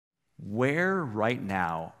Where right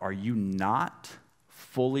now are you not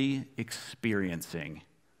fully experiencing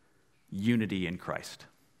unity in Christ?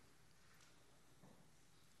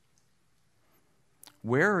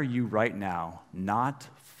 Where are you right now not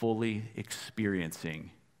fully experiencing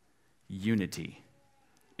unity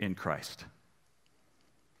in Christ?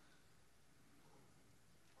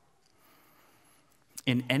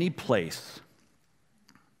 In any place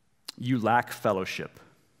you lack fellowship,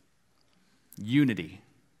 unity,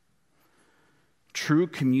 true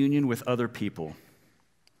communion with other people,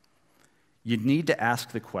 you need to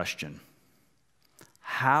ask the question,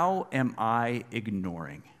 how am I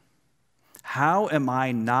ignoring? How am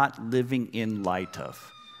I not living in light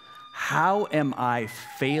of? How am I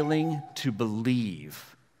failing to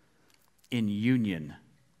believe in union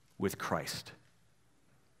with Christ?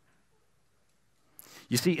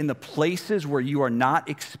 You see, in the places where you are not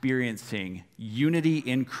experiencing unity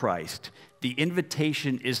in Christ, the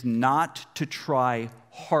invitation is not to try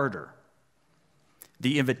harder.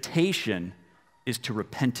 The invitation is to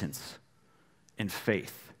repentance and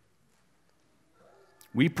faith.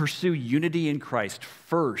 We pursue unity in Christ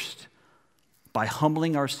first by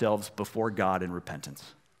humbling ourselves before God in repentance,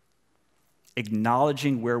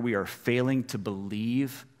 acknowledging where we are failing to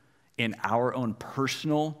believe in our own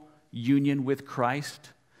personal union with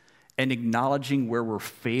Christ, and acknowledging where we're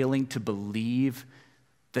failing to believe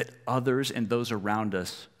that others and those around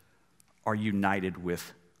us are united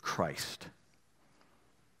with Christ.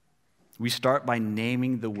 We start by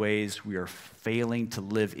naming the ways we are failing to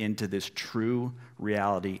live into this true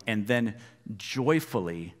reality, and then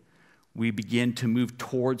joyfully we begin to move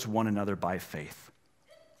towards one another by faith.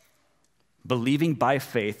 Believing by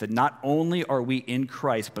faith that not only are we in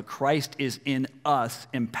Christ, but Christ is in us,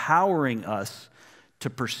 empowering us to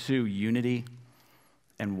pursue unity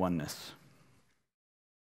and oneness.